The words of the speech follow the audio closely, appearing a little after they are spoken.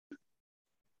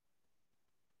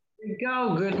We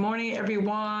go. Good morning,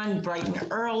 everyone. Bright and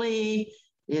early.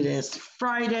 It is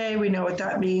Friday. We know what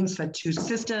that means for Two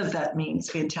Sisters. That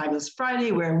means Fantabulous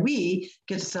Friday, where we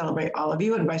get to celebrate all of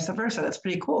you and vice versa. That's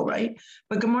pretty cool, right?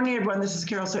 But good morning, everyone. This is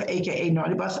Carol, so AKA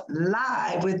Naughty Bus,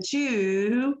 live with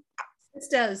Two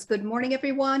Sisters. Good morning,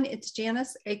 everyone. It's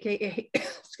Janice, AKA,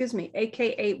 excuse me,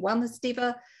 AKA Wellness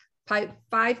Diva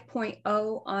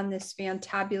 5.0 on this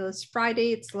Fantabulous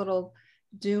Friday. It's a little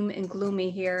doom and gloomy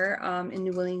here in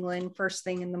New England, first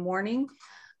thing in the morning.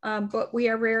 But we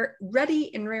are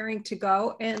ready and raring to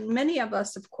go. And many of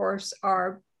us, of course,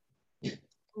 are in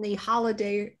the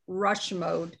holiday rush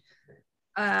mode.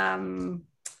 I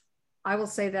will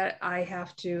say that I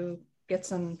have to get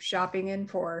some shopping in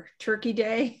for Turkey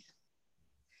Day.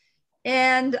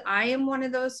 And I am one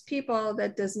of those people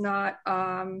that does not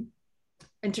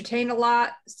entertain a lot.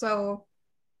 So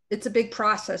it's a big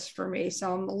process for me.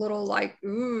 So I'm a little like,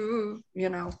 ooh, you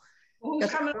know. Who's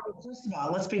coming up first of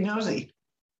all? Let's be nosy.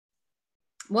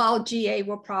 Well, GA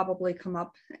will probably come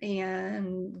up,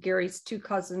 and Gary's two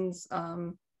cousins,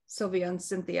 Sylvia and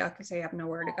Cynthia, because they have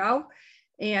nowhere to go.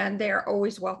 And they're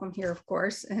always welcome here, of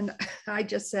course. And I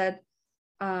just said,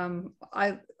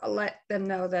 I let them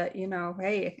know that, you know,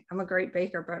 hey, I'm a great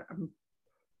baker, but I'm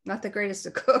not the greatest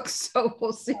of cooks. So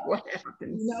we'll see what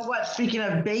happens. You know what? Speaking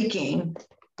of baking,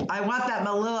 I want that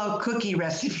Malillo cookie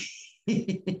recipe.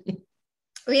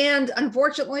 And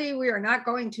unfortunately, we are not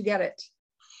going to get it.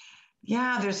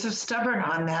 Yeah, they're so stubborn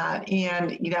on that.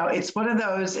 And, you know, it's one of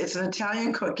those, it's an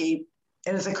Italian cookie.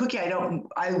 And it's a cookie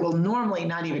I will normally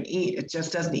not even eat. It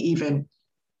just doesn't even,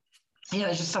 you know,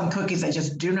 it's just some cookies that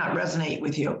just do not resonate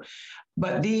with you.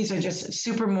 But these are just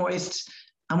super moist.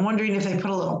 I'm wondering if they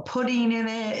put a little pudding in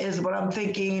it, is what I'm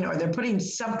thinking, or they're putting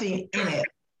something in it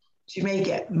to make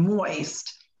it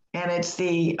moist. And it's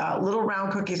the little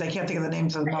round cookies. I can't think of the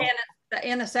names of them. The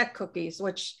anisette cookies,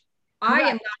 which I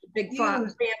am not a big fan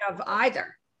of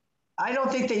either. I don't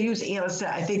think they use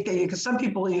anisette. I think because some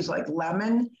people use like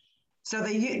lemon. So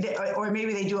or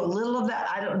maybe they do a little of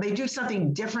that. They do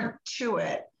something different to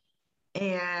it.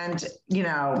 And, you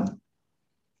know,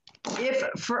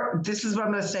 this is what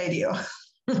I'm going to say to you.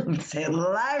 Say it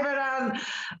live right on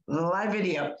the live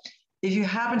video. If you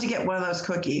happen to get one of those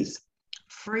cookies,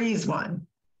 freeze one.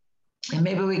 And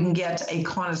maybe we can get a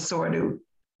connoisseur to,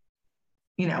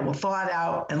 you know, we'll thaw it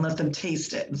out and let them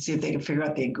taste it and see if they can figure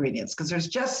out the ingredients. Because there's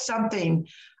just something,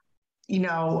 you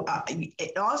know,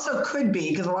 it also could be,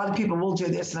 because a lot of people will do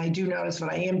this, and I do notice when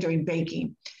I am doing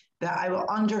baking, that I will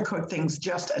undercook things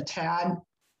just a tad.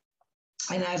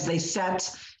 And as they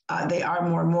set, they are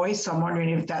more moist. So I'm wondering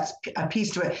if that's a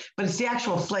piece to it. But it's the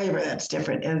actual flavor that's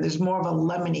different. And there's more of a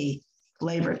lemony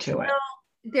flavor to it.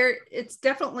 It's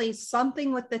definitely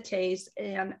something with the taste.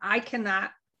 And I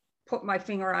cannot put my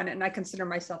finger on it. And I consider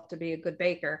myself to be a good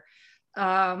baker.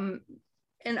 And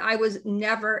I was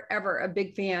never, ever a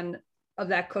big fan of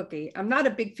that cookie. I'm not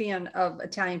a big fan of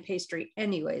Italian pastry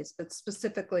anyways, but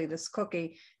specifically this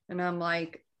cookie. And I'm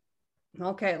like,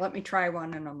 okay, let me try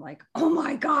one. And I'm like, oh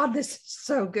my God, this is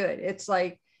so good. It's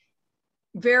like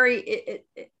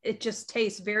it just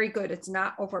tastes very good. It's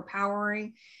not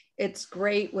overpowering. It's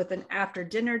great with an after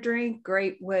dinner drink,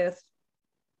 great with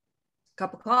a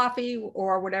cup of coffee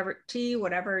or whatever, tea,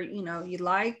 whatever, you know, you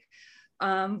like.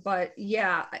 But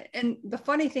yeah. And the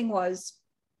funny thing was,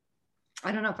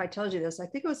 I don't know if I told you this, I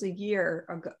think it was a year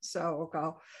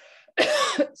ago,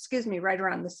 excuse me, right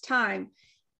around this time.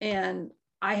 And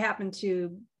I happened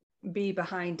to be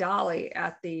behind Dolly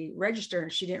at the register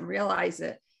and she didn't realize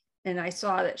it. And I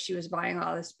saw that she was buying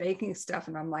all this baking stuff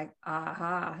and I'm like,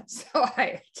 aha. So I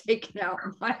had taken out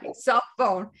my cell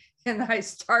phone and I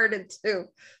started to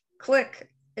click,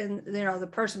 and, you know, the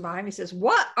person behind me says,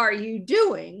 what are you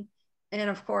doing? And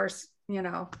of course, you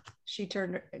know,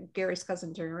 Gary's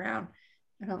cousin turned around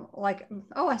and I'm like,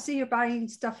 oh, I see you're buying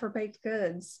stuff for baked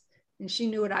goods. And she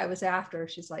knew what I was after.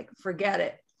 She's like, forget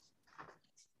it.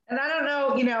 And I don't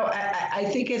know, you know, I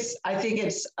think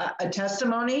it's a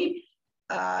testimony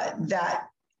that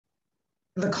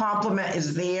the compliment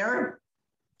is there.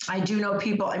 I do know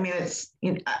people. I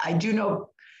mean, I do know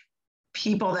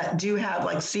people that do have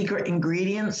like secret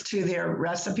ingredients to their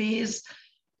recipes.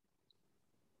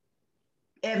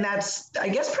 And that's, I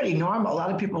guess, pretty normal. A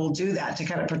lot of people will do that to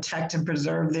kind of protect and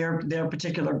preserve their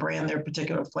particular brand, their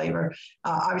particular flavor.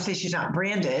 Obviously, she's not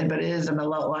branded, but it is a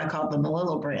Malillo. I call it the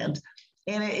Malillo brand.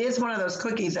 And it is one of those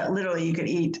cookies that literally you could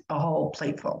eat a whole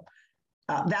plateful.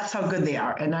 That's how good they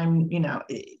are. And you know,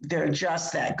 they're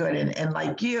just that good. And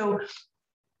like you,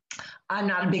 I'm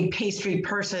not a big pastry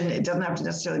person. It doesn't have to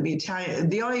necessarily be Italian.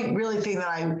 The only really thing that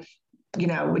I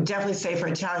would definitely say for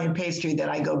Italian pastry that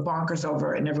I go bonkers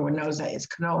over, and everyone knows that it's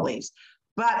cannolis.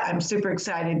 But I'm super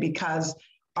excited because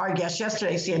our guest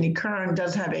yesterday, Sandy Kern,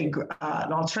 does have an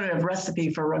alternative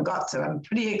recipe for ragazza. I'm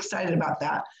pretty excited about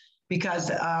that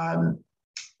because I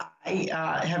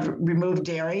have removed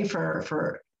dairy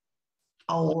for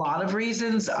a lot of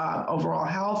reasons, overall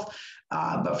health,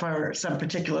 but for some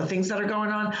particular things that are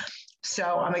going on.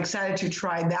 So I'm excited to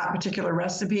try that particular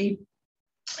recipe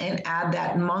and add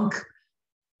that monk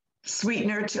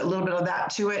sweetener, to a little bit of that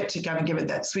to it, to kind of give it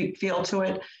that sweet feel to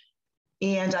it.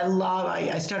 And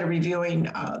I started reviewing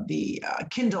the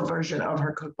Kindle version of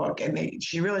her cookbook, and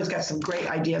she really has got some great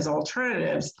ideas,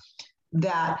 alternatives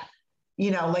that,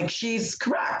 like she's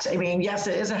correct. I mean, yes,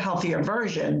 it is a healthier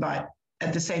version, but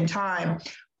at the same time,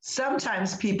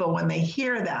 sometimes people, when they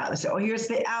hear that, they say, oh, here's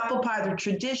the apple pie, the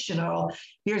traditional,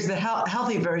 here's the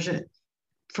healthy version.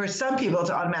 For some people, it's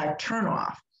an automatic turn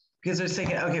off because they're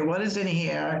thinking, okay, what is in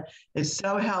here? It's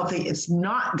so healthy, it's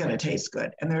not going to taste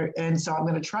good. And so I'm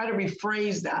going to try to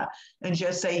rephrase that and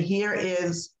just say, here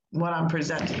is what I'm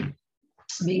presenting.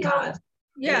 Because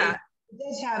yeah,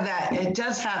 it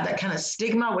does have that kind of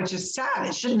stigma, which is sad.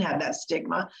 It shouldn't have that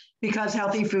stigma because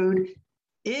healthy food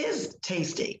is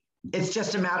tasty. It's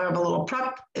just a matter of a little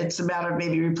prep. It's a matter of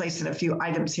maybe replacing a few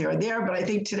items here or there. But I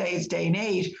think today's day and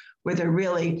age, where they're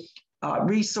really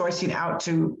resourcing out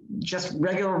to just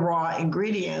regular raw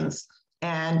ingredients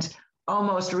and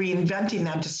almost reinventing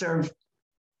them to serve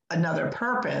another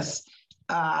purpose.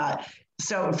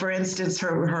 So for instance,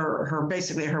 her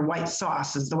basically her white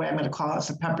sauce is the way I'm going to call it,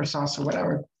 it's a pepper sauce or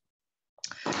whatever.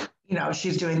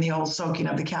 She's doing the old soaking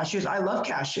of the cashews. I love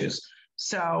cashews.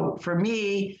 So for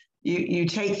me, you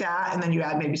take that and then you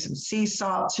add maybe some sea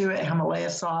salt to it, Himalaya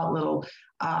salt, little.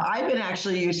 I've been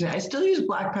actually using, I still use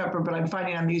black pepper, but I'm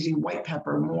finding I'm using white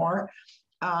pepper more.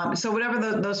 So whatever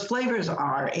those flavors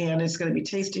are, and it's going to be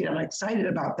tasty. I'm excited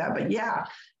about that. But yeah,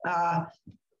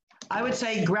 I would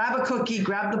say grab a cookie,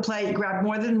 grab the plate, grab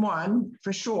more than one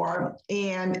for sure.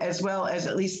 And as well as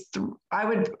at least, I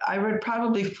would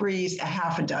probably freeze a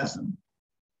half a dozen.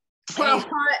 Well,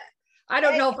 I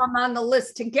don't know if I'm on the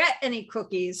list to get any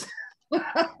cookies.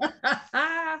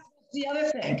 The other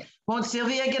thing, won't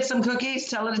Sylvia get some cookies?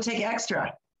 Tell her to take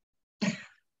extra.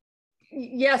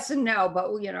 Yes and no,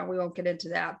 but we won't get into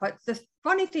that. But the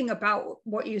funny thing about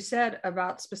what you said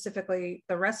about specifically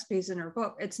the recipes in her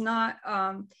book, it's not,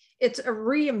 it's a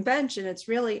reinvention. It's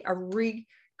really a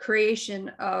recreation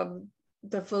of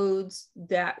the foods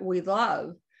that we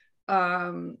love.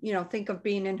 Think of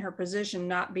being in her position,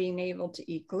 not being able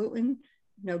to eat gluten,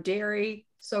 no dairy,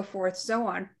 so forth, so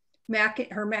on.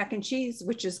 Her mac and cheese,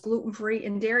 which is gluten-free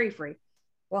and dairy-free.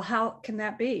 Well, how can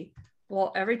that be?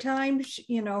 Well, every time,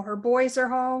 her boys are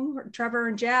home, Trevor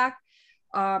and Jack,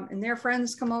 and their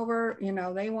friends come over,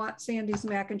 they want Sandy's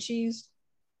mac and cheese.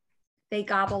 They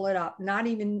gobble it up, not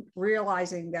even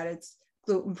realizing that it's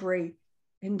gluten-free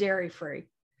and dairy-free.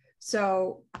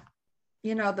 So,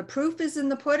 the proof is in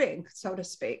the pudding, so to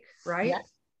speak, right? Yeah,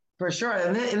 for sure.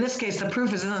 And in this case, the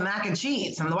proof is in the mac and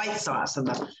cheese and the white sauce and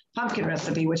the pumpkin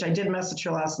recipe, which I did message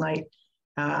her last night.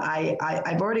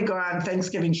 I've already gone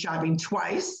Thanksgiving shopping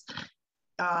twice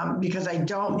because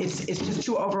it's just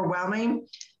too overwhelming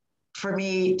for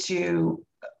me to,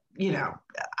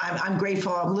 I'm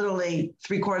grateful. I'm literally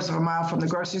 3/4 of a mile from the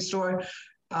grocery store,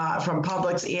 from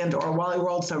Publix and or Wally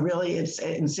World. So really it's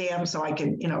in Sam, so I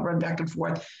can, run back and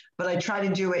forth. But I try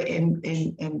to do it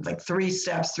in like 3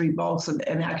 steps, 3 bulks.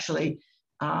 And actually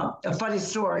a funny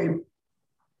story,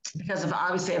 because of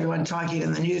obviously everyone talking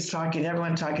in the news,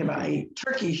 everyone talking about a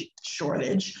turkey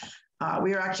shortage.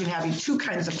 We are actually having 2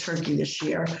 kinds of turkey this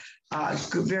year.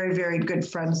 Very, very good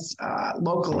friends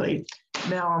locally,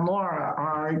 Mel and Laura,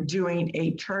 are doing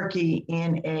a turkey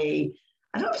in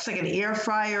I don't know if it's like an air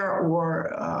fryer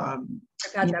or I've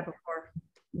had that before.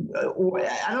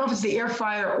 I don't know if it's the air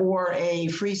fryer or a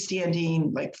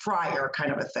freestanding like fryer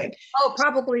kind of a thing. Oh,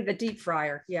 probably the deep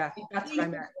fryer. Yeah, that's what I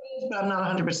meant. But I'm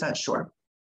not 100% sure.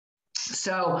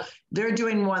 So they're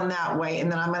doing one that way, and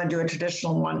then I'm going to do a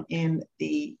traditional one in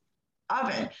the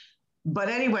oven. But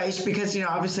anyways, because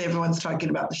obviously everyone's talking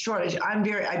about the shortage, I've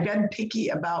been picky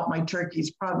about my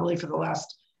turkeys probably for the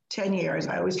last 10 years.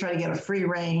 I always try to get a free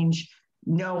range,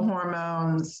 no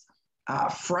hormones,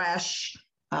 fresh.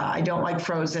 I don't like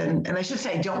frozen. And I should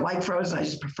say I don't like frozen. I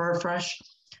just prefer fresh.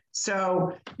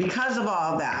 So because of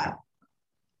all that,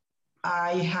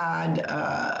 I had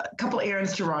a couple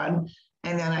errands to run,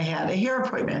 and then I had a hair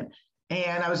appointment.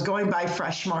 And I was going by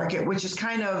Fresh Market, which is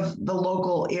kind of the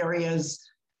local area's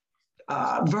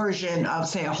version of,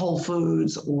 say, a Whole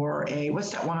Foods or what's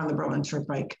that one on the Berlin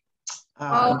Turnpike?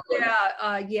 Yeah,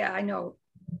 I know.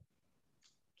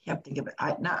 can't think of it.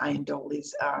 Not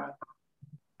Iandoli's.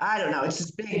 I don't know. It's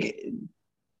this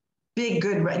big,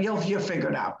 good. You'll figure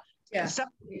it out. Yeah.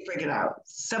 Somebody figured it out.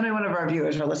 Somebody, one of our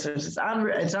viewers or listeners,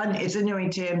 it's in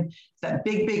Newington. It's that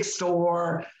big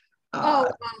store. It's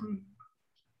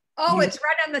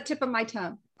right on the tip of my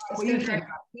tongue.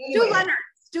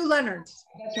 Stu Leonard's.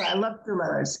 That's right. I love Stu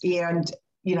Leonard's. And,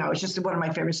 it's just one of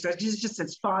my favorite stores.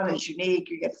 It's fun. It's unique.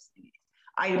 You get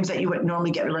items that you wouldn't normally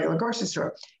get in a regular grocery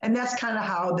store. And that's kind of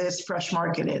how this Fresh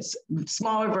Market is.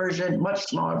 Smaller version, much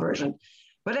smaller version.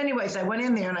 But anyways, I went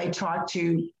in there and I talked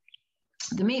to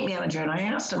the meat manager and I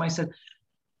asked him, I said,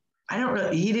 I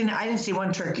didn't see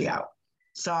one turkey out.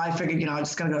 So I figured, I'm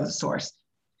just going to go to the source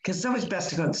because it's always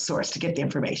best to go to the source to get the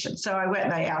information. So I went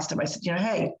and I asked him, I said,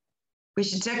 hey, we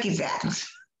should turkeys at.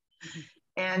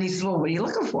 And he said, well, what are you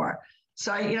looking for?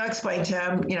 So I, explained to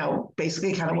him,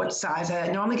 basically kind of what size.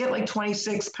 I normally get like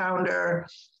 26 pounder.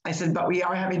 I said, but we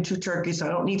are having 2 turkeys, so I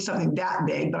don't need something that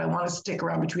big, but I want to stick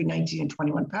around between 19 and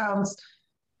 21 pounds.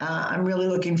 I'm really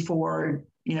looking for,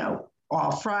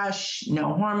 all fresh,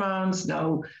 no hormones,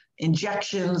 no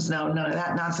injections, none of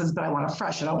that nonsense, but I want a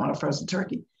fresh. I don't want a frozen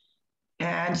turkey.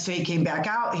 And so he came back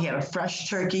out. He had a fresh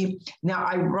turkey. Now,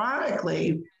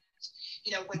 ironically,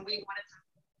 when we wanted to,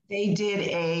 they did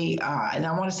and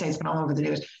I want to say it's been all over the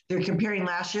news. They're comparing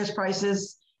last year's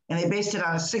prices, and they based it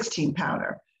on a 16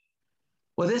 pounder.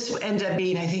 Well, this ended up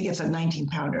being, I think it's a 19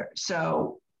 pounder.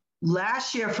 So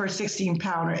last year for a 16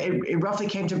 pounder, it roughly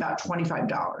came to about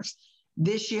 $25.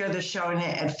 This year, they're showing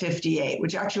it at 58,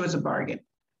 which actually was a bargain,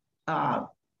 I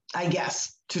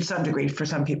guess, to some degree for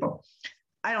some people.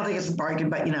 I don't think it's a bargain,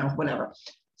 but, whatever.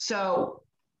 So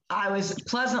I was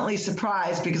pleasantly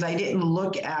surprised because I didn't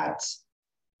look at,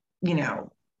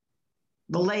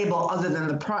 the label other than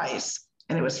the price,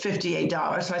 and it was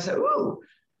 $58. So I said, ooh,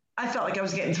 I felt like I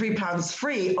was getting 3 pounds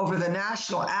free over the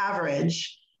national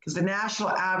average, because the national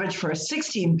average for a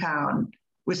 16 pound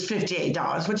was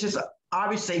 $58, which is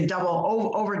obviously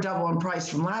over double in price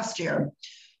from last year.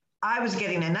 I was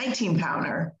getting a 19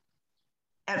 pounder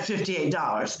at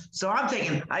 $58. So I'm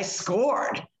thinking I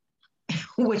scored,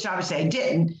 which obviously I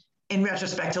didn't in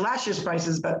retrospect to last year's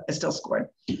prices, but I still scored.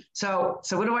 So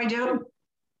what do?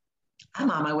 I'm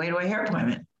on my way to a hair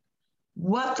appointment.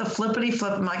 What the flippity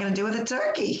flip am I going to do with a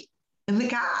turkey in the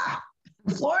car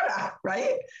in Florida,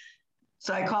 right?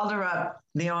 So I called her up,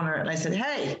 the owner, and I said,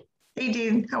 hey,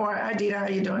 Dean, hi, Dina, how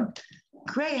are you doing?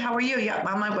 Great, how are you? Yep,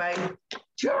 on my way. Do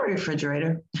you have a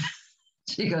refrigerator?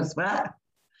 She goes, what? I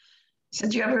said,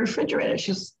 do you have a refrigerator?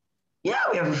 She goes, yeah,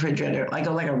 we have a refrigerator. I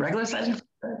go, like a regular size refrigerator?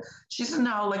 She said,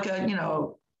 no, like a,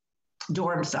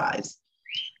 dorm size.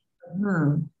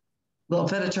 Little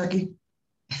feta turkey.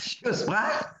 She goes,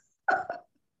 what?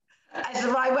 I said,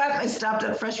 well, I stopped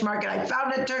at Fresh Market. I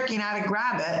found a turkey and I had to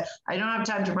grab it. I don't have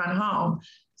time to run home.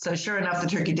 So sure enough, the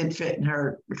turkey did fit in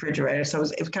her refrigerator. So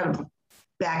it was kind of a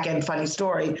back end funny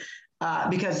story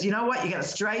because you know what? You got to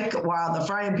strike while the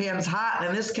frying pan's hot. And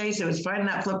in this case, it was finding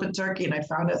that flipping turkey and I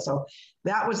found it. So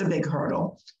that was a big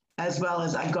hurdle, as well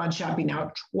as I've gone shopping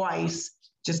now twice,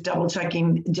 just double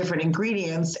checking different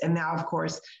ingredients. And now, of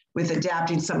course, with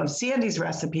adapting some of Sandy's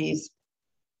recipes,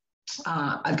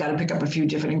 I've got to pick up a few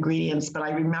different ingredients, but I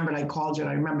remembered I called you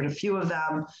and I remembered a few of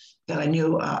them that I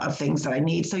knew of things that I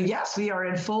need. So yes, we are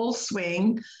in full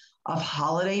swing of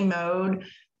holiday mode.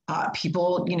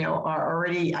 People,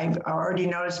 I've already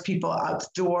noticed people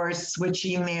outdoors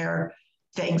switching their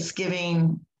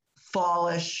Thanksgiving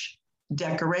fallish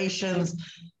decorations.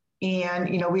 And,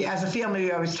 we, as a family,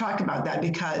 we always talk about that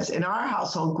because in our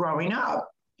household growing up,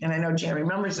 and I know Jan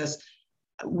remembers this,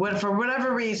 for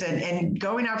whatever reason, and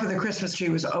going out for the Christmas tree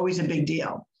was always a big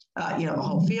deal. The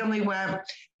whole family went.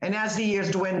 And as the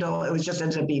years dwindle, it was just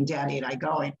ended up being Daddy and I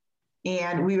going.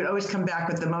 And we would always come back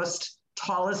with the most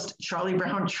tallest Charlie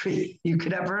Brown tree you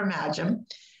could ever imagine.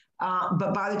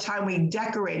 But by the time we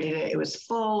decorated it, it was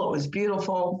full, it was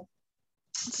beautiful.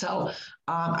 So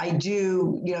I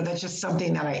do, that's just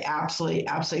something that I absolutely,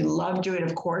 absolutely love doing.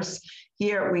 Of course,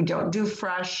 here we don't do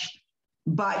fresh,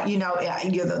 but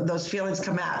those feelings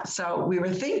come out. So we were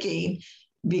thinking,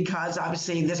 because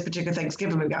obviously this particular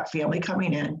Thanksgiving, we've got family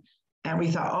coming in, and we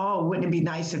thought, oh, wouldn't it be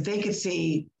nice if they could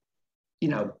see,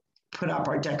 put up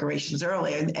our decorations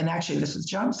early? And actually, this was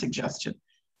John's suggestion.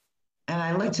 And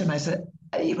I looked at him, I said,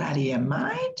 are you out of your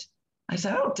mind? I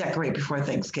said, I don't decorate before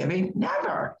Thanksgiving,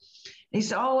 never. And he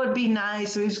said, oh, it'd be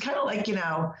nice. So he was kind of like,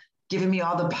 giving me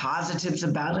all the positives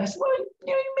about it. I said, well,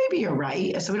 maybe you're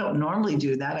right. I said, we don't normally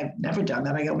do that. I've never done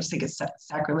that. I almost think it's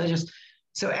sacrilegious.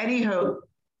 So anywho,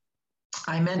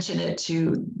 I mentioned it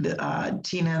to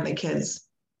Tina and the kids.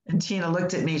 And Tina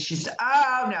looked at me. She said,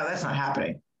 oh, no, that's not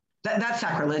happening. That's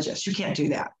sacrilegious. You can't do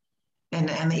that.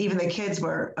 And even the kids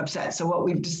were upset. So what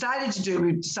we've decided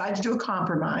to do a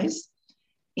compromise,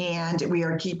 and we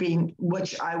are keeping,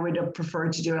 which I would have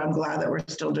preferred to do, and I'm glad that we're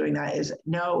still doing that, is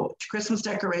no Christmas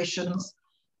decorations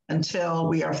until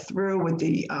we are through with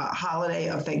the holiday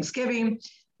of Thanksgiving,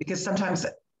 because sometimes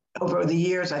over the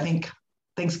years, I think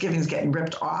Thanksgiving is getting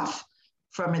ripped off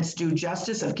from its due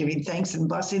justice of giving thanks and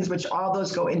blessings, which all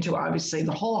those go into obviously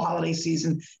the whole holiday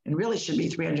season and really should be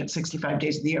 365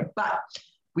 days of the year. But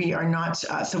we are not,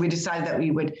 so we decided that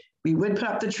we would put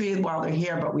up the tree while they're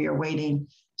here, but we are waiting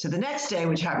to the next day,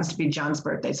 which happens to be John's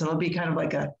birthday. So it'll be kind of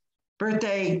like a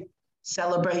birthday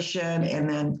celebration and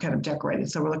then kind of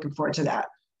decorated. So we're looking forward to that,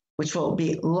 which will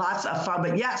be lots of fun.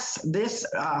 But yes, this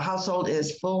household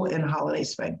is full in holiday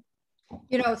swing.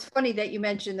 You know, it's funny that you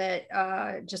mentioned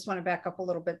that. Just want to back up a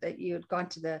little bit, that you had gone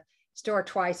to the store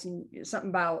twice and something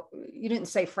about, you didn't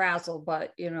say frazzle,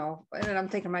 but, you know, and then I'm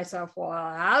thinking to myself, well,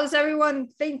 how does everyone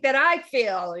think that I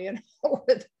feel, you know,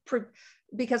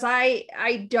 because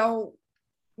I don't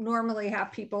normally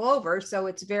have people over. So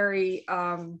it's very,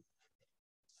 I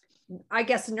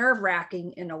guess,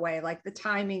 nerve-wracking in a way, like the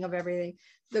timing of everything,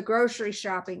 the grocery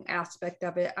shopping aspect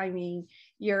of it. I mean,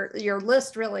 your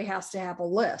list really has to have a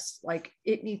list. Like,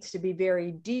 it needs to be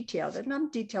very detailed, and I'm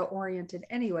detail oriented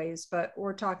anyways, but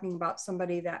we're talking about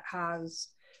somebody that has,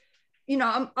 you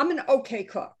know, I'm an okay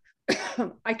cook.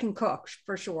 I can cook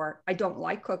for sure. I don't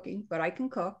like cooking, but I can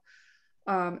cook.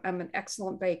 I'm an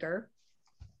excellent baker.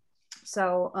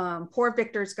 So poor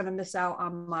Victor's going to miss out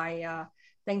on my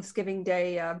Thanksgiving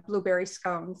Day blueberry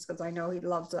scones, because I know he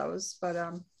loves those, but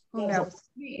who knows?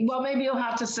 Well, maybe you'll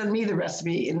have to send me the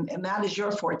recipe, and that is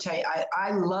your forte.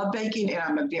 I love baking, and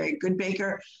I'm a very good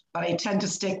baker, but I tend to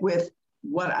stick with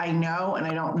what I know, and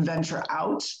I don't venture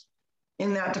out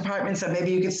in that department. So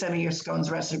maybe you could send me your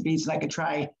scones recipes, and I could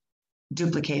try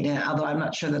duplicating it, although I'm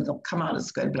not sure that they'll come out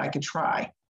as good, but I could try.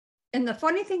 And the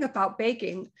funny thing about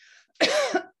baking,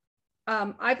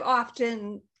 I've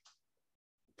often,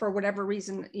 for whatever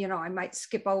reason, you know, I might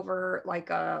skip over like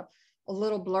a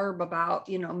little blurb about,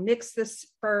 you know, mix this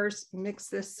first, mix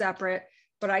this separate,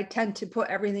 but I tend to put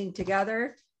everything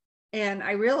together. And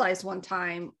I realized one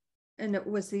time, and it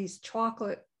was these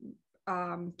chocolate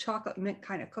mint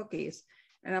kind of cookies.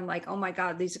 And I'm like, oh my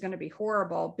God, these are going to be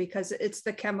horrible, because it's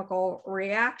the chemical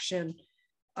reaction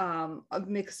of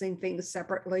mixing things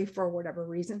separately for whatever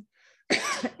reason.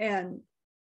 And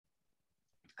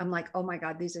I'm like, oh my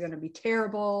God, these are going to be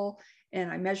terrible.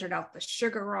 And I measured out the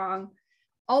sugar wrong.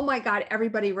 Oh my God,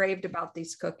 everybody raved about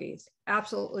these cookies.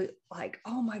 Absolutely, like,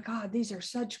 oh my God, these are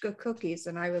such good cookies.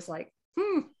 And I was like,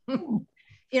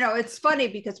 You know, it's funny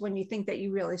because when you think that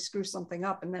you really screw something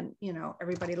up, and then, you know,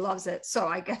 everybody loves it. So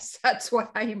I guess that's what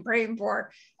I am praying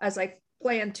for as I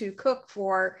plan to cook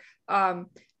for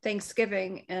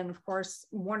Thanksgiving. And of course,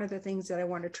 one of the things that I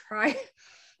want to try,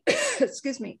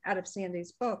 excuse me, out of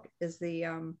Sandy's book is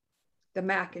the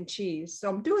mac and cheese. So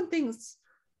I'm doing things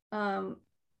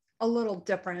a little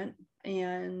different.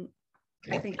 And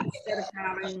I think instead of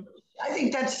having, I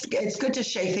think it's good to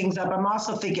shake things up. I'm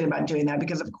also thinking about doing that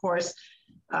because, of course,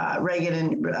 Reagan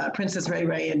and Princess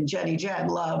Ray and Jenny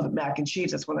Jed love mac and cheese.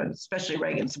 That's especially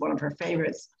Reagan's one of her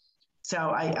favorites. So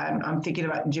I'm thinking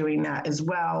about doing that as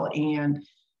well. And,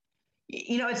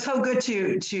 you know, it's so good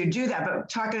to do that. But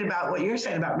talking about what you're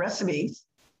saying about recipes,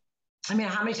 I mean,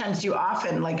 how many times do you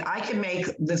often, like, I can make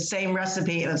the same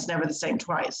recipe and it's never the same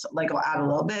twice. Like, I'll add a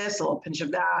little this, a little pinch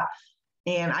of that,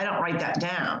 and I don't write that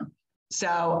down.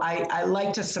 So I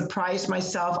like to surprise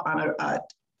myself on a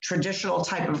traditional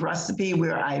type of recipe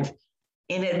where I've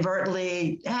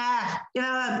inadvertently,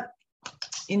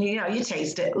 you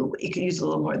taste it. Ooh, you could use a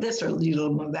little more of this or use a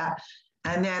little more of that.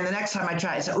 And then the next time I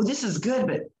try it, I say, oh, this is good,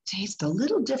 but it tastes a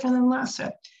little different than last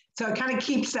time. So it kind of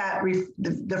keeps that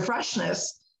the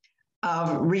freshness of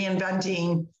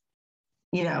reinventing,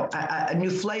 you know, a new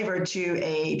flavor to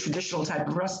a traditional type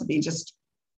of recipe, just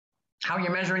how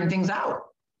you're measuring things out,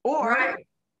 or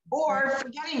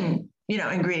forgetting, you know,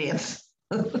 ingredients.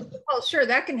 well, sure,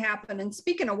 that can happen. And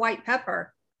speaking of white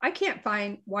pepper, I can't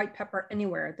find white pepper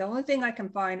anywhere. The only thing I can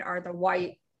find are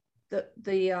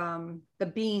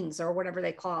the beans, or whatever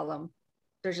they call them.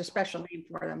 There's a special name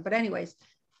for them. But anyways,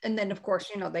 and then of course,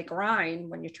 you know, they grind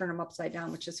when you turn them upside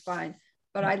down, which is fine.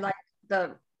 But I like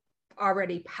the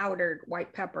already powdered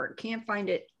white pepper. Can't find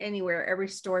it anywhere, every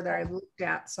store that I looked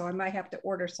at. So I might have to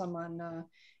order some on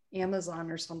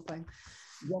Amazon or something.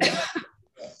 Yeah.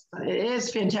 It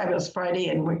is Fantabulous Friday,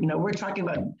 and we're talking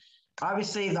about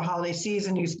obviously the holiday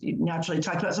season. You naturally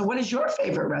talked about. So, what is your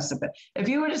favorite recipe? If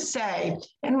you were to say,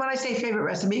 and when I say favorite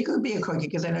recipe, it could be a cookie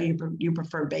because I know you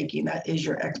prefer baking. That is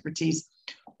your expertise.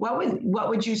 what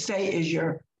would you say is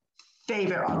your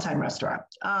favorite all-time restaurant?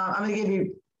 I'm going to give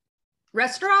you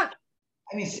Restaurant?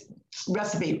 I mean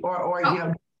recipe or Oh. you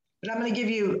know, but I'm going to give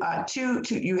you two.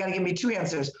 You got to give me two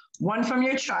answers. One from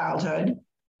your childhood,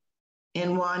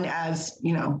 and one as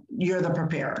you know you're the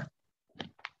preparer.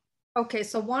 Okay,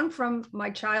 so one from my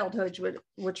childhood,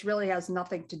 which really has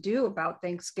nothing to do about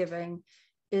Thanksgiving,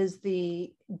 is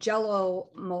the Jell-O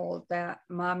mold that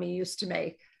Mommy used to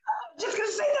make. I'm just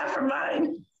gonna say that for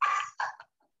mine.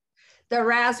 The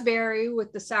raspberry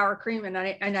with the sour cream, and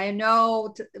I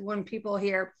know when people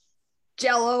hear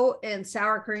Jell-O and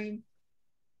sour cream,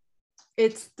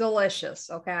 it's delicious.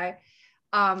 Okay,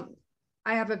 I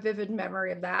have a vivid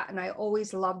memory of that, and I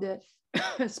always loved it,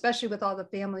 especially with all the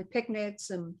family picnics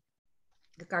and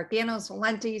the Garganos,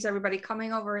 Valentis, everybody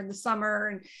coming over in the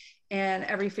summer, and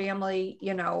every family,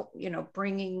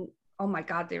 bringing. Oh my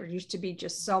God, there used to be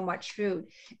just so much food.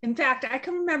 In fact, I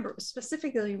can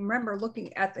specifically remember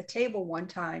looking at the table one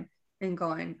time and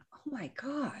going, "Oh my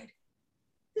God,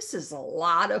 this is a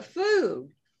lot of food."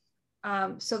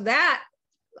 So that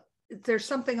there's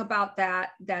something about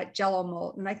that Jell-O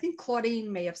mold, and I think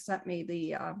Claudine may have sent me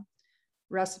the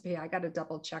recipe. I got to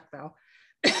double check though.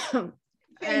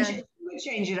 And would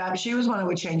change it up. She was one who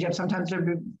would change up. Sometimes there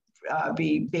would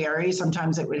be berries.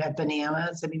 Sometimes it would have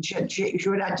bananas. I mean, she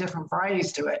would add different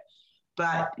varieties to it.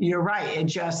 But you're right. It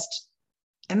just,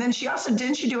 and then she also,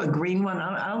 didn't she do a green one?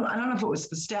 I don't know if it was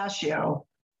pistachio.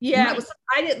 Yeah, it was.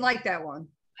 I didn't like that one.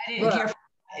 I didn't care for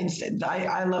that. Instead,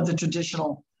 I love the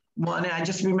traditional one. And I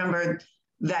just remember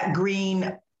that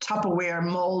green Tupperware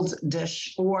mold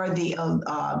dish or the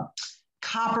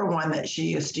copper one that she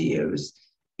used to use.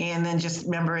 And then just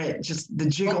remember it, just the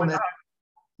jiggle,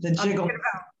 the jiggle.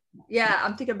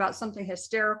 I'm thinking about something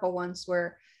hysterical once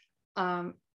where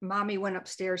Mommy went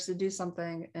upstairs to do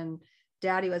something and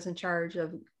Daddy was in charge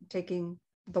of taking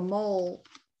the mold,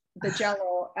 the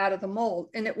Jell-O out of the mold.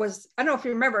 And it was, I don't know if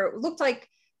you remember, it looked like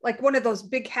one of those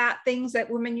big hat things that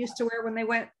women used to wear when they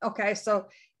went. Okay, so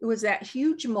it was that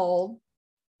huge mold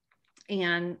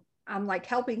and I'm like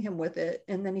helping him with it.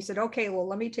 And then he said, okay, well,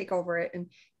 let me take over it.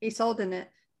 And he's holding it.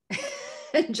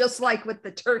 And just like with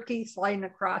the turkey sliding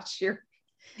across here,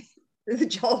 the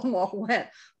Jell-O went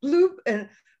bloop, and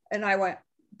I went,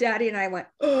 Daddy and I went,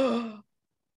 oh.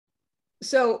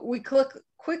 So we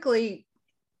quickly,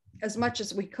 as much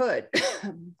as we could,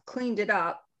 cleaned it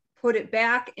up, put it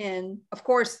back in. Of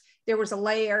course, there was a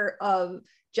layer of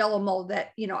Jell-O mold that,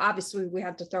 obviously we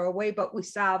had to throw away, but we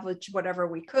salvaged whatever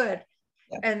we could.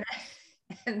 Yeah.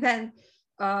 And then,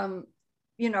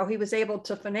 he was able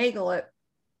to finagle it.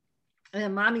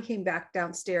 And Mommy came back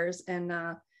downstairs and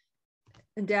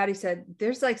Daddy said,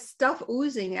 there's like stuff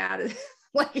oozing out of it.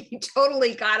 Like he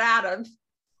totally got out of.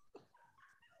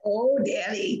 Oh,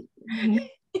 Daddy.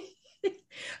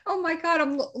 Oh my God,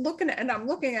 I'm looking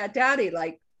at Daddy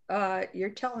like, you're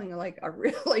telling like a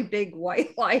really big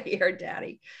white lie here,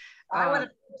 Daddy. I would have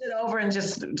put it over and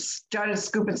just started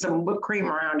scooping some whipped cream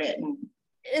around it.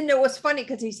 And it was funny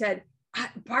because he said,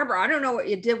 Barbara, I don't know what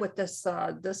you did with this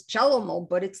Jell-O mold,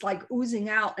 but it's like oozing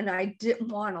out. And I didn't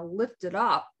want to lift it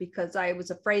up because I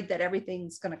was afraid that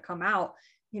everything's going to come out.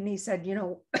 And he said,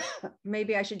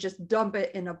 maybe I should just dump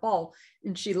it in a bowl.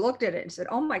 And she looked at it and said,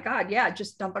 oh my God, yeah,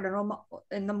 just dump it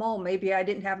in the mold. Maybe I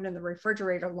didn't have it in the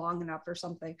refrigerator long enough or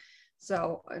something.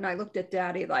 So, and I looked at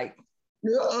Daddy like,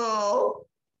 oh,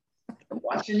 I'm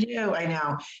watching you. I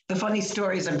know the funny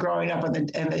stories of growing up and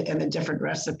the different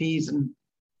recipes and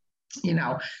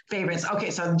favorites. Okay,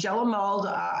 so Jell-O mold.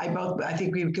 I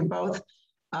think we could both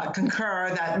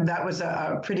concur that was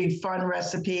a pretty fun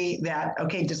recipe that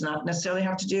does not necessarily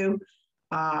have to do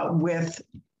with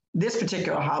this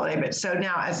particular holiday. But so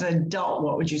now, as an adult,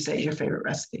 what would you say is your favorite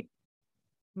recipe?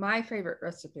 My favorite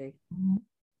recipe.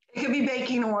 It could be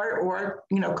baking or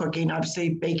cooking. Obviously,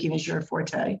 baking is your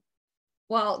forte.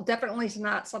 Well, definitely is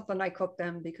not something I cook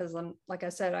them because like I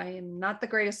said, I am not the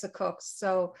greatest of cooks.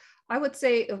 So I would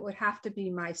say it would have to be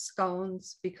my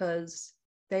scones because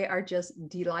they are just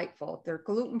delightful. They're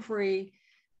gluten-free,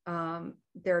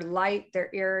 they're light,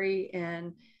 they're airy,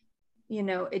 and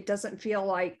it doesn't feel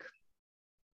like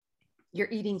you're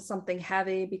eating something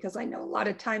heavy because I know a lot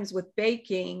of times with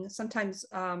baking, sometimes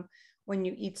when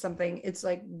you eat something, it's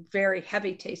like very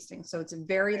heavy tasting. So it's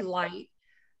very light.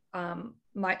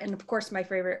 And of course, my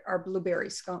favorite are blueberry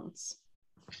scones.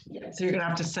 Yeah, so you're gonna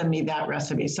have to send me that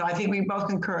recipe. So I think we both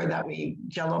concur that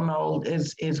Jell-O mold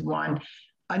is one.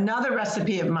 Another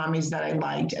recipe of Mommy's that I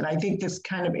liked, and I think this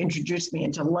kind of introduced me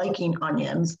into liking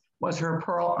onions, was her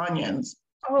pearl onions.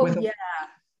 Oh, with a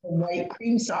white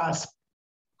cream sauce,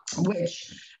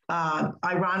 which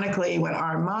ironically, when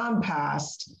our mom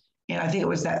passed, And I think it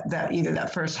was that either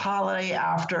that first holiday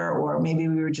after, or maybe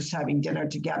we were just having dinner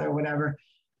together, whatever.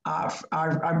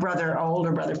 Our brother, our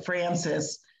older brother,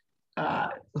 Francis,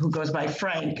 who goes by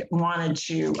Frank, wanted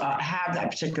to have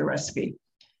that particular recipe.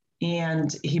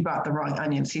 And he bought the wrong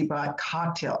onions. He bought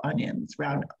cocktail onions,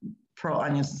 round pearl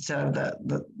onions instead of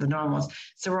the normal ones.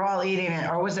 So we're all eating it.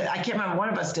 Or was it, I can't remember, one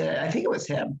of us did it. I think it was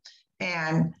him.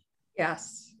 And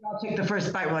yes, I'll take the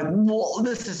first bite. We're like, whoa,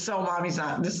 this is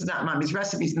not mommy's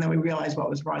recipes. And then we realized what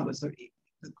was wrong was the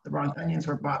wrong onions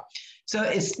were bought. So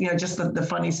it's, just the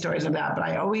funny stories of that. But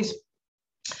I always,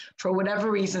 for whatever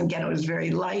reason, again, it was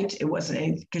very light. It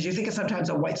wasn't, because you think sometimes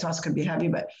a white sauce could be heavy,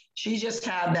 but she just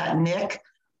had that nick.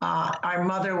 Our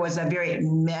mother was a very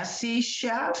messy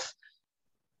chef.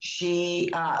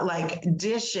 She like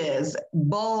dishes,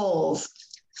 bowls,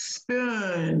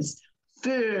 spoons,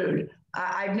 food.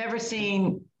 I've never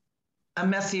seen a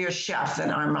messier chef than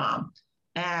our mom.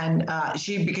 And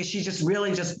because she just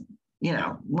really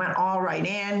went all right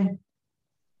in.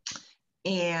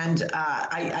 And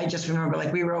I just remember,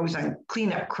 like, we were always on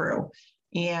cleanup crew.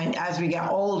 And as we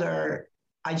got older,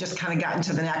 I just kind of got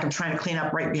into the knack of trying to clean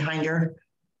up right behind her.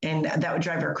 And that would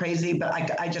drive her crazy, but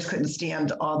I just couldn't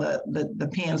stand all the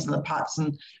pans and the pots.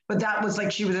 But that was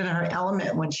like, she was in her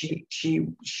element when she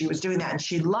was doing that, and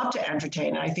she loved to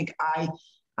entertain. And I think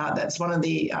that's one of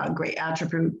the great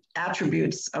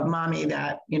attributes of mommy,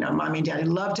 that, mommy and daddy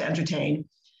love to entertain.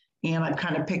 And I've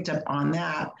kind of picked up on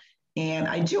that. And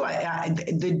I do,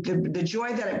 the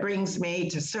joy that it brings me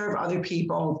to serve other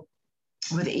people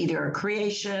with either a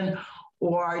creation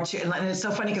and it's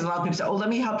so funny because a lot of people say, oh, let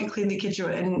me help you clean the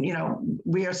kitchen. And,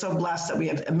 we are so blessed that we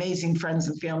have amazing friends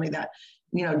and family that,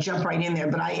 jump right in there.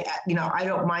 But I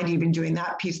don't mind even doing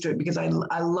that piece to it, because I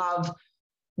love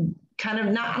kind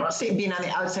of, not, I don't want to say being on the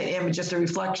outside in, but just a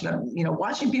reflection of,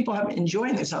 watching people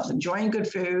enjoying themselves, enjoying good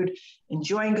food,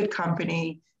 enjoying good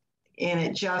company. And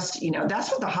it just, that's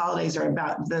what the holidays are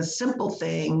about. The simple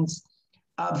things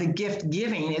of the gift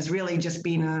giving is really just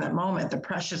being in that moment. The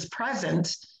precious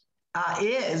present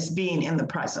is being in the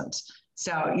present.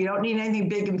 So you don't need anything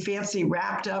big and fancy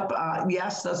wrapped up.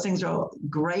 Yes, those things are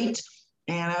great.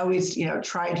 And I always,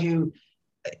 try to,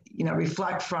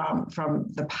 reflect from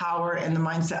the power and the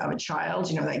mindset of a child,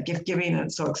 that gift giving, and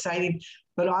it's so exciting,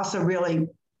 but also really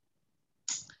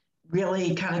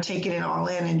kind of taking it all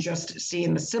in and just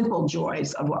seeing the simple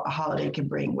joys of what a holiday can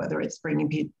bring, whether it's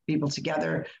bringing people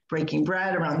together, breaking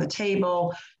bread around the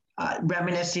table,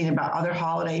 reminiscing about other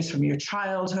holidays from your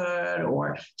childhood,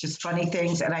 or just funny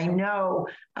things. And I know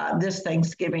this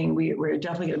Thanksgiving, we're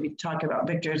definitely going to be talking about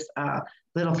Victor's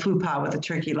little faux pas with the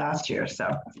turkey last year.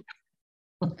 So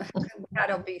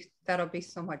that'll be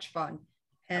so much fun.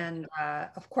 And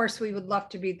of course, we would love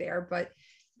to be there, but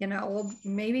well,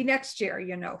 maybe next year,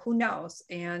 who knows?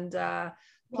 And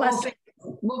plus,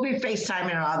 we'll be FaceTiming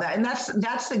and all that. And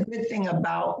that's the good thing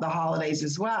about the holidays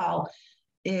as well,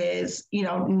 is,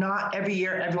 not every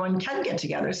year everyone can get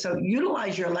together. So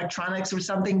utilize your electronics for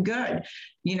something good,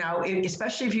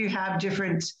 especially if you have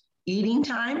different eating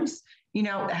times,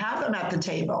 have them at the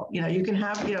table. You can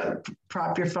have,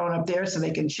 prop your phone up there so they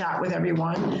can chat with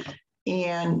everyone,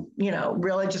 and,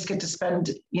 really just get to spend,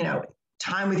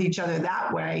 time with each other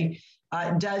that way.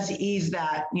 Does ease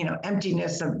that,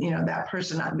 emptiness of, that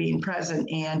person not being present.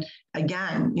 And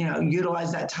again,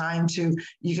 utilize that time to,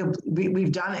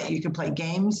 we've done it. You can play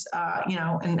games,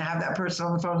 and have that person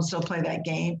on the phone and still play that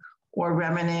game, or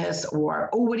reminisce, or,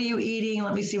 oh, what are you eating?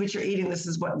 Let me see what you're eating. This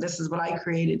is what I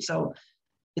created. So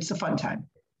it's a fun time.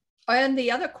 And the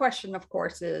other question, of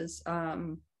course, is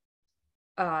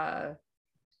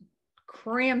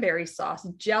cranberry sauce,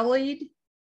 jellied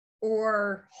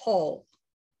or whole?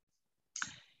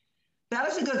 That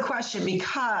is a good question,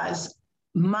 because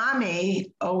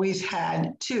mommy always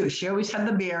had two. She always had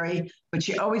the berry, but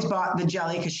she always bought the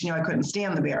jelly because she knew I couldn't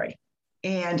stand the berry.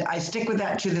 And I stick with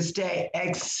that to this day,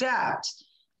 except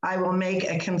I will make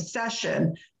a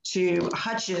concession to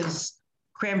Hutch's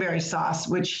cranberry sauce,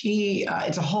 which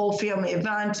it's a whole family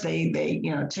event. They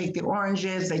take the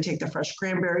oranges, they take the fresh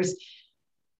cranberries,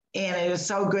 and it is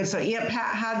so good. So Aunt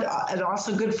Pat had an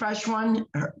also good fresh one,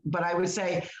 but I would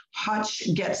say Hutch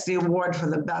gets the award for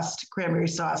the best cranberry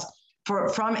sauce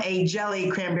from a jelly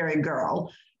cranberry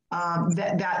girl.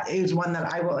 That is one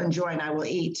that I will enjoy and I will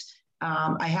eat.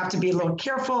 I have to be a little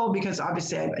careful because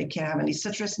obviously I can't have any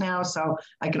citrus now, so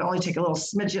I can only take a little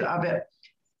smidget of it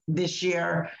this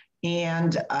year.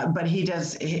 And but he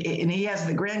does, and he has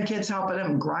the grandkids helping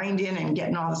him grinding and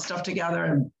getting all the stuff together,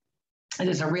 and it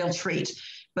is a real treat.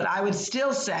 But I would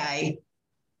still say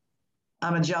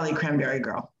I'm a jelly cranberry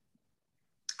girl.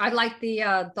 I like the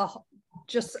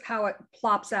just how it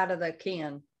plops out of the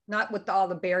can. not with all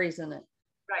the berries in it.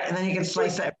 Right, and then you can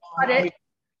slice it.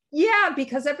 Yeah,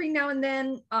 because every now and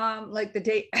then, like the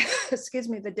day, excuse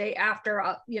me, the day after,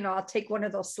 I'll take one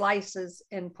of those slices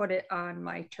and put it on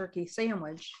my turkey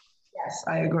sandwich. Yes,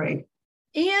 I agree.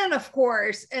 And of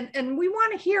course, and we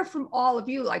want to hear from all of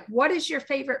you, like, what is your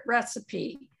favorite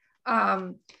recipe?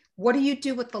 What do you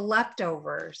do with the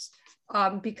leftovers?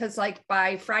 Because like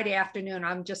by Friday afternoon,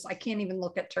 I can't even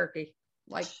look at turkey.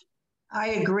 Like, I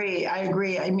agree.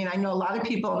 I mean, I know a lot of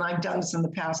people, and I've done this in the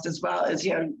past as well, is,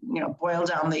 boil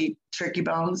down the turkey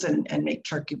bones and make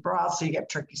turkey broth. So you get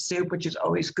turkey soup, which is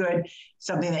always good.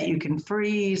 Something that you can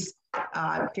freeze,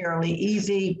 fairly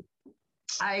easy.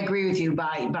 I agree with you.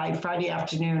 By Friday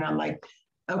afternoon, I'm like,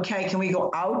 okay, can we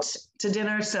go out to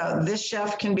dinner? So this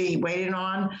chef can be waited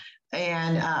on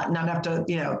and not have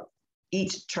to,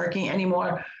 eat turkey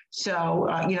anymore. So,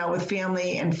 with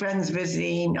family and friends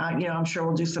visiting, I'm sure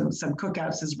we'll do some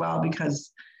cookouts as well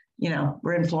because,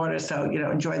 we're in Florida. So,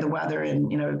 enjoy the weather and,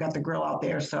 we've got the grill out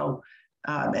there. So,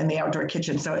 and the outdoor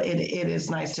kitchen. So it is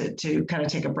nice to kind of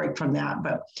take a break from that.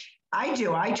 But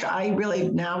I really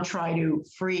now try to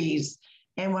freeze.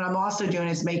 And what I'm also doing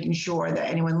is making sure that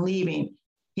anyone leaving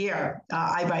here,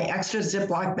 I buy extra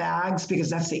Ziploc bags because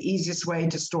that's the easiest way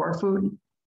to store food.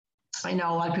 I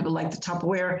know a lot of people like the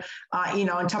Tupperware, and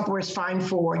Tupperware is fine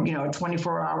for, a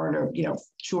 24-hour or,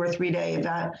 2 or 3 day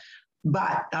event.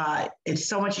 But it's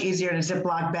so much easier in a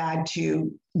Ziploc bag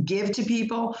to give to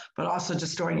people, but also to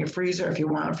store in your freezer if you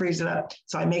want to freeze it up.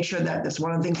 So I make sure that that's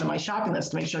one of the things on my shopping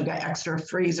list, to make sure I've got extra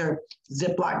freezer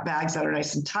Ziploc bags that are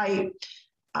nice and tight.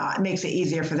 It makes it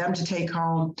easier for them to take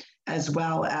home as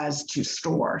well as to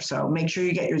store. So make sure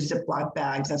you get your Ziploc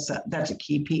bags. That's a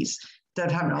key piece.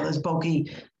 Instead of having all those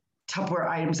bulky Tupperware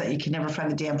items that you can never find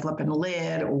the damn flipping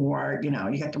lid, or, you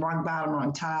got the wrong bottom,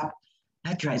 wrong top.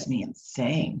 That drives me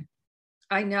insane.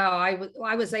 I know.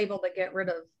 I was able to get rid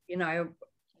of, I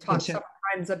talked to some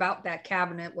friends about that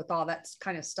cabinet with all that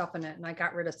kind of stuff in it, and I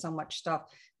got rid of so much stuff.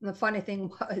 And the funny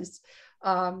thing was,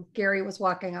 Gary was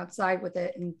walking outside with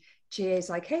it, and GA's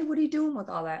like, "Hey, what are you doing with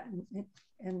all that?"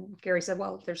 And Gary said,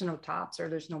 "Well, there's no tops or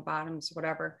there's no bottoms,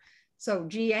 whatever." So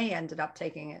GA ended up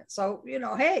taking it. So,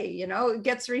 hey, it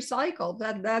gets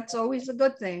recycled. That's always a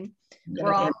good thing.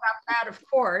 We're all about that, of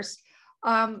course.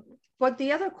 But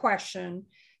the other question,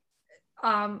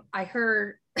 I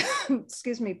heard,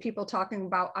 excuse me, people talking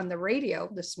about on the radio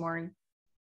this morning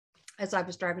as I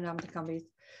was driving down to Cumbie,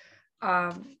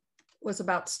 was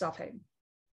about stuffing.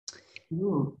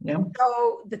 Ooh, yeah.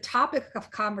 So the topic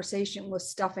of conversation with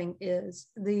stuffing is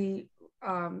the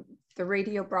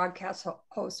radio broadcast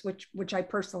host, which I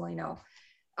personally know,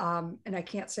 and I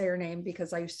can't say her name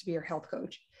because I used to be her health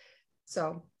coach.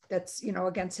 So that's,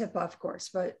 against HIPAA, of course.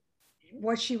 But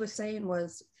what she was saying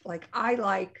was, like, I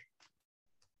like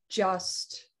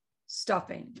just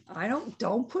stuffing.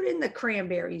 Don't put in the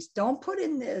cranberries. Don't put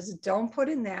in this. Don't put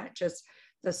in that. Just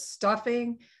the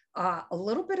stuffing, a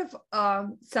little bit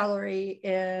of celery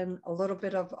and a little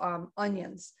bit of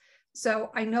onions. So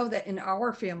I know that in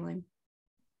our family,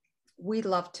 we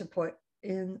love to put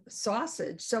in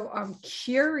sausage. So I'm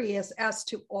curious as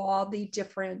to all the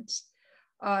different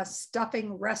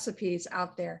stuffing recipes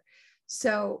out there.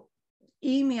 So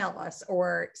email us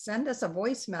or send us a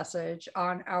voice message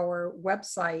on our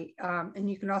website. And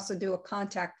you can also do a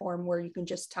contact form where you can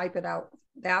just type it out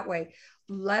that way.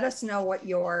 Let us know what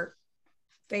your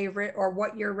favorite or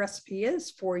what your recipe is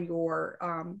for your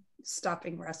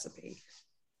stuffing recipe.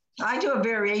 I do a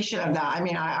variation of that. I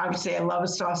mean, I would say I love a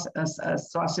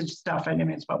sausage stuffing. I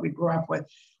mean, it's what we grew up with.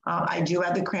 I do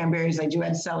add the cranberries. I do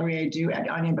add celery. I do add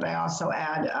onion, but I also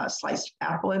add a sliced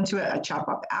apple into it. I chop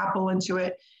up apple into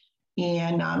it,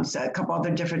 and so a couple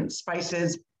other different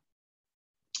spices.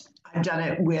 I've done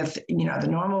it with, the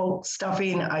normal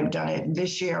stuffing. I've done it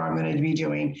this year. I'm going to be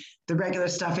doing the regular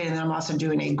stuffing, and then I'm also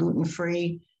doing a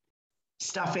gluten-free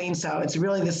stuffing. So it's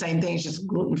really the same thing. It's just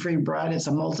gluten-free bread. It's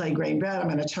a multi-grain bread. I'm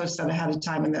going to toast that ahead of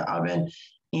time in the oven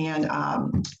and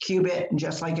cube it, and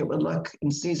just like it would look,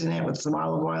 and season it with some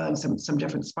olive oil and some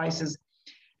different spices.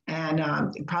 And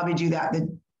probably do that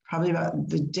probably about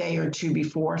the day or two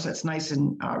before, so it's nice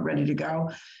and ready to go.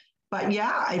 But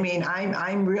yeah, I mean,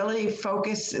 I'm really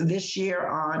focused this year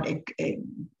on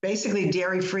basically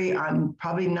dairy-free on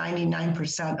probably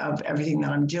 99% of everything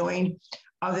that I'm doing,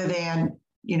 other than,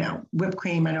 whipped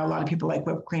cream. I know a lot of people like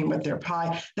whipped cream with their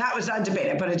pie. That was a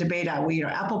debate. I put a debate out,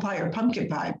 apple pie or pumpkin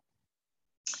pie.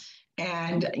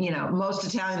 And, most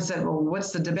Italians said, well,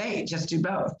 what's the debate? Just do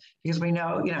both. Because we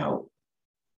know,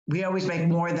 we always make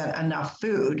more than enough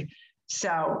food.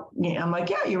 So I'm like,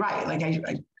 yeah, you're right. Like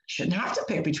I shouldn't have to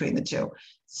pick between the two.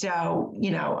 So,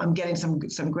 I'm getting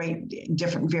some great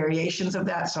different variations of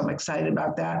that. So I'm excited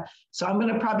about that. So I'm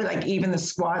going to probably like even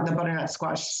the butternut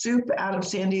squash soup out of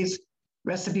Sandy's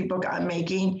recipe book I'm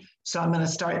making. So I'm going to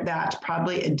start that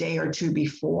probably a day or two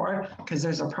before, because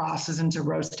there's a process into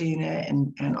roasting it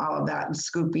and all of that and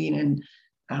scooping. And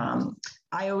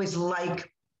I always like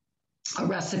a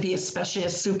recipe, especially a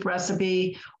soup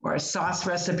recipe or a sauce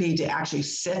recipe, to actually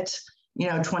sit,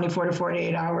 24 to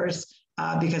 48 hours,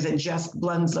 because it just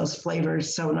blends those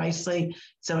flavors so nicely.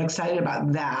 So excited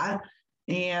about that.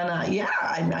 And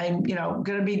I'm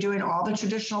going to be doing all the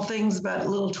traditional things, but a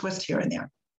little twist here and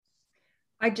there.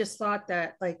 I just thought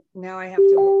that like now I have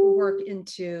to work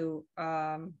into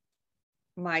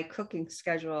my cooking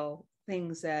schedule,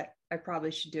 things that I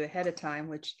probably should do ahead of time,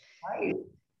 which right.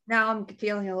 Now I'm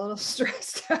feeling a little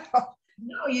stressed out.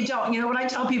 No, you don't. What I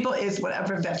tell people is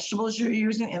whatever vegetables you're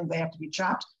using, and they have to be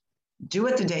chopped, do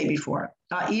it the day before,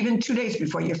 even 2 days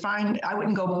before. You're fine. I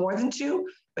wouldn't go more than 2,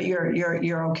 but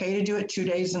you're okay to do it 2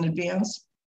 days in advance.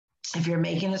 If you're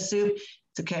making a soup,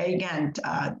 it's okay. Again,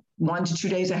 1 to 2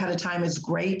 days ahead of time is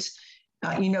great.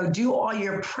 Do all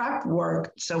your prep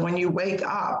work. So when you wake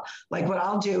up, like what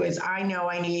I'll do is I know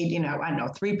I need,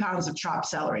 3 pounds of chopped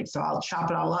celery. So I'll chop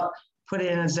it all up, put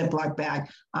it in a Ziploc bag.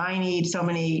 I need so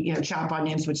many, chopped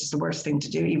onions, which is the worst thing to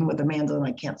do. Even with the mandolin,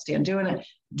 I can't stand doing it.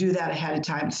 Do that ahead of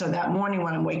time. So that morning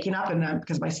when I'm waking up, and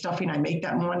because my stuffing I make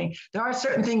that morning, there are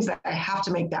certain things that I have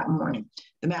to make that morning.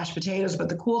 The mashed potatoes. But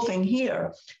the cool thing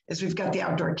here is we've got the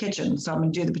outdoor kitchen. So I'm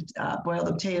going to do boil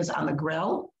the potatoes on the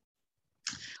grill.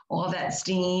 All that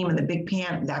steam and the big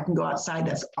pan, that can go outside.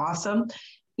 That's awesome.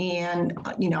 And,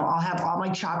 I'll have all my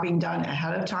chopping done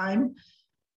ahead of time.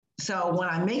 So when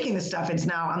I'm making the stuff, it's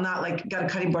now, I'm not like got a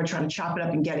cutting board trying to chop it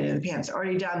up and get it in the pan. It's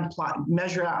already done,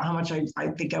 measure out how much I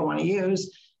think I want to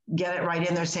use, get it right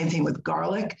in there. Same thing with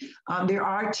garlic. There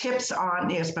are tips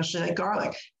on, especially like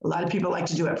garlic. A lot of people like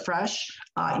to do it fresh.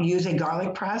 Use a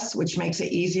garlic press, which makes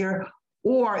it easier.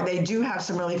 Or they do have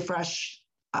some really fresh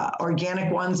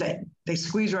organic ones that they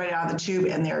squeeze right out of the tube,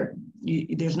 and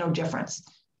there's no difference.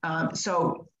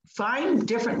 So find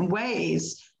different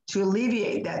ways to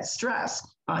alleviate that stress.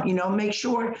 Make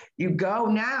sure you go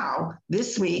now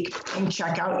this week and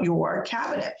check out your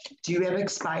cabinet. Do you have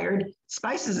expired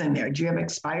spices in there? Do you have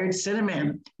expired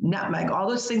cinnamon, nutmeg, all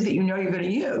those things that you're going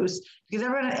to use? Because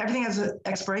everything has an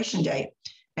expiration date.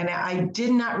 And I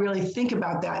did not really think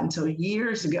about that until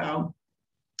years ago.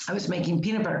 I was making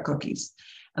peanut butter cookies.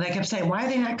 And I kept saying, why are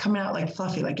they not coming out like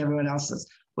fluffy like everyone else's?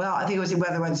 Well, I think it was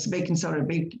whether it's baking soda or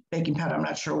baking powder, I'm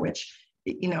not sure which.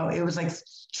 It was like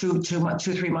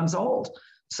 3 months old.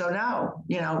 So now,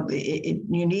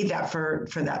 you need that for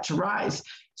that to rise.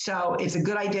 So it's a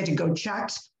good idea to go check.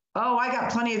 Oh, I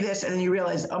got plenty of this. And then you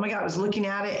realize, oh my God, I was looking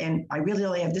at it and I really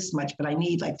only have this much, but I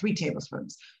need like 3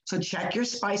 tablespoons. So check your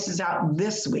spices out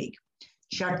this week.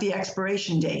 Check the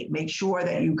expiration date. Make sure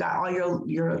that you got all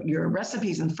your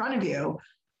recipes in front of you,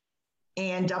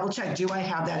 and double check, do I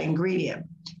have that ingredient?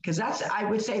 Because I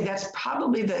would say that's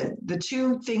probably the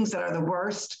 2 things that are the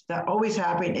worst that always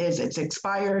happen is it's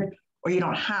expired or you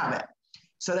don't have it.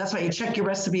 So that's why you check your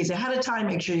recipes ahead of time,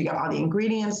 make sure you got all the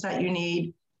ingredients that you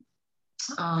need.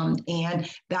 And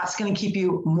that's going to keep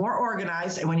you more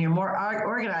organized. And when you're more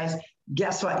organized,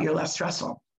 guess what? You're less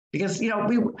stressful. Because,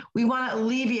 we want to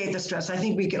alleviate the stress. I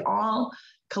think we could all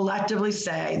collectively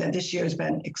say that this year has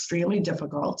been extremely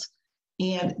difficult.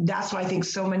 And that's why I think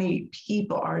so many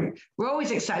people we're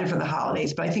always excited for the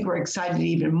holidays, but I think we're excited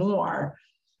even more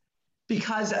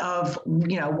because of,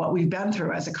 what we've been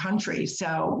through as a country.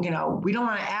 So, we don't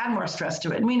want to add more stress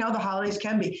to it. And we know the holidays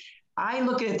can be. I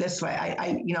look at it this way.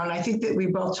 And I think that we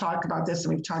both talk about this,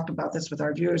 and we've talked about this with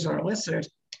our viewers or our listeners.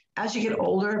 As you get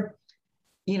older,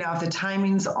 if the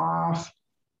timing's off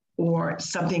or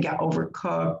something got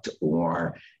overcooked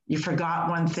or you forgot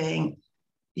one thing,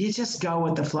 you just go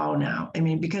with the flow now. I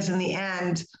mean, because in the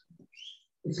end,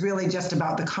 it's really just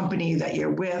about the company that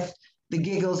you're with, the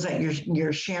giggles that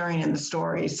you're sharing in the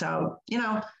story. So,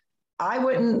 I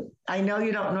know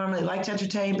you don't normally like to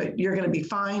entertain, but you're going to be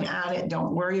fine at it.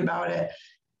 Don't worry about it.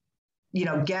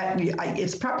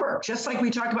 It's prep work, just like we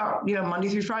talk about, Monday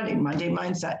through Friday, Monday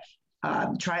mindset.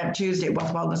 Triumph Tuesday,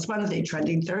 Wealth Wellness Wednesday,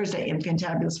 Trending Thursday, and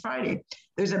Fantabulous Friday.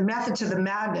 There's a method to the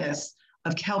madness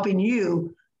of helping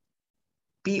you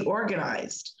be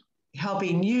organized,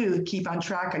 helping you keep on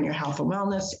track on your health and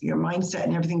wellness, your mindset,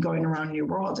 and everything going around in your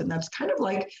world. And that's kind of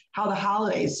like how the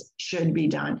holidays should be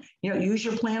done. Use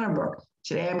your planner book.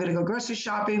 Today, I'm going to go grocery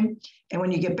shopping. And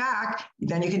when you get back,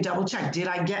 then you can double check. Did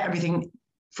I get everything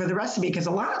for the recipe? Because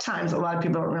a lot of times, a lot of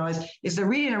people don't realize is they're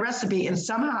reading a recipe and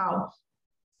somehow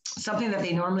something that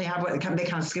they normally have, they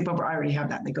kind of skip over, I already have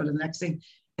that. They go to the next thing,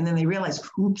 and then they realize,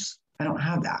 oops, I don't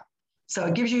have that. So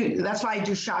it gives you, that's why I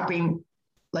do shopping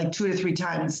like 2 to 3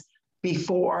 times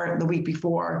before, the week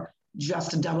before,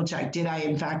 just to double check, did I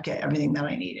in fact get everything that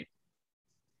I needed?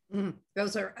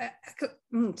 Those are,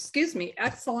 excuse me,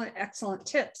 excellent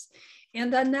tips.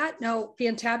 And on that note,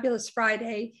 Fantabulous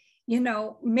Friday,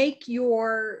 make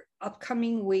your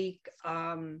upcoming week,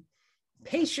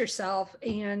 pace yourself,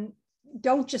 and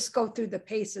don't just go through the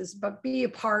paces, but be a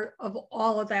part of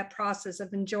all of that process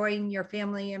of enjoying your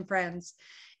family and friends.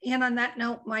 And on that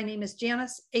note, my name is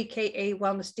Janice, AKA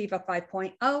Wellness Diva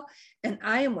 5.0, and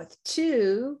I am with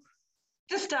two.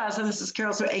 And this is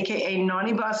Carol, so AKA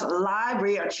Naughty Bus Live.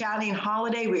 We are chatting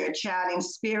holiday, we are chatting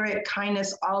spirit,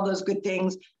 kindness, all those good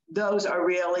things. Those are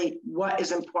really what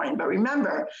is important. But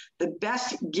remember, the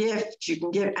best gift you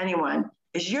can give anyone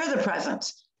is you're the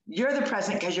present. You're the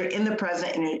present because you're in the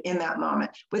present and in that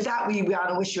moment. With that, we want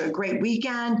to wish you a great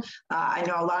weekend. I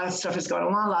know a lot of stuff is going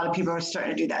on. A lot of people are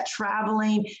starting to do that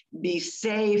traveling. Be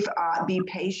safe, be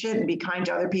patient, be kind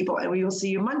to other people. And we will see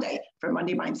you Monday for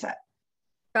Monday Mindset.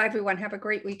 Bye, everyone. Have a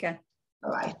great weekend.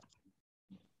 Bye-bye.